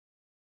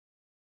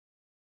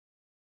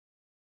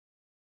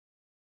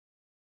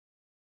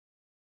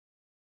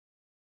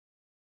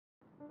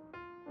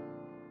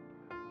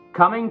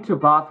Coming to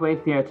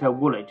Bathway Theatre,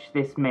 Woolwich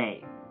this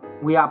May,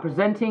 we are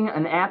presenting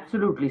an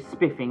absolutely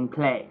spiffing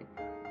play,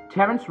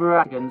 Terence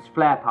Rattigan's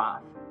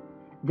Flarepath.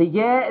 The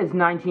year is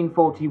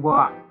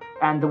 1941,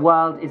 and the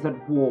world is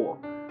at war.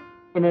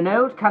 In an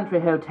old country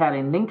hotel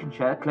in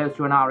Lincolnshire, close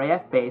to an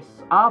RAF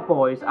base, our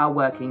boys are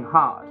working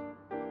hard.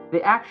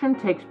 The action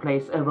takes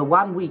place over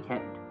one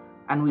weekend,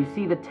 and we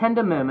see the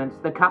tender moments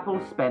the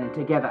couple spend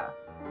together.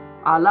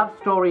 Our love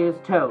story is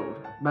told,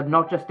 but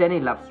not just any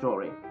love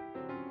story.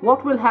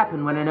 What will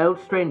happen when an old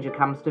stranger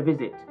comes to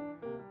visit?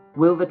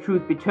 Will the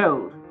truth be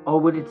told,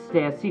 or will it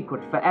stay a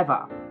secret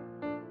forever?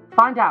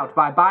 Find out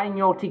by buying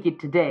your ticket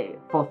today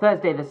for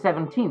Thursday the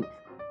 17th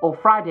or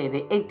Friday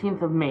the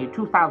 18th of May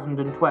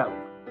 2012.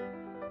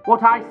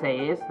 What I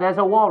say is, there's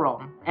a war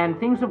on, and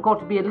things have got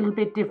to be a little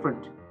bit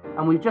different,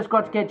 and we've just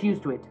got to get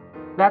used to it.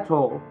 That's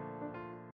all.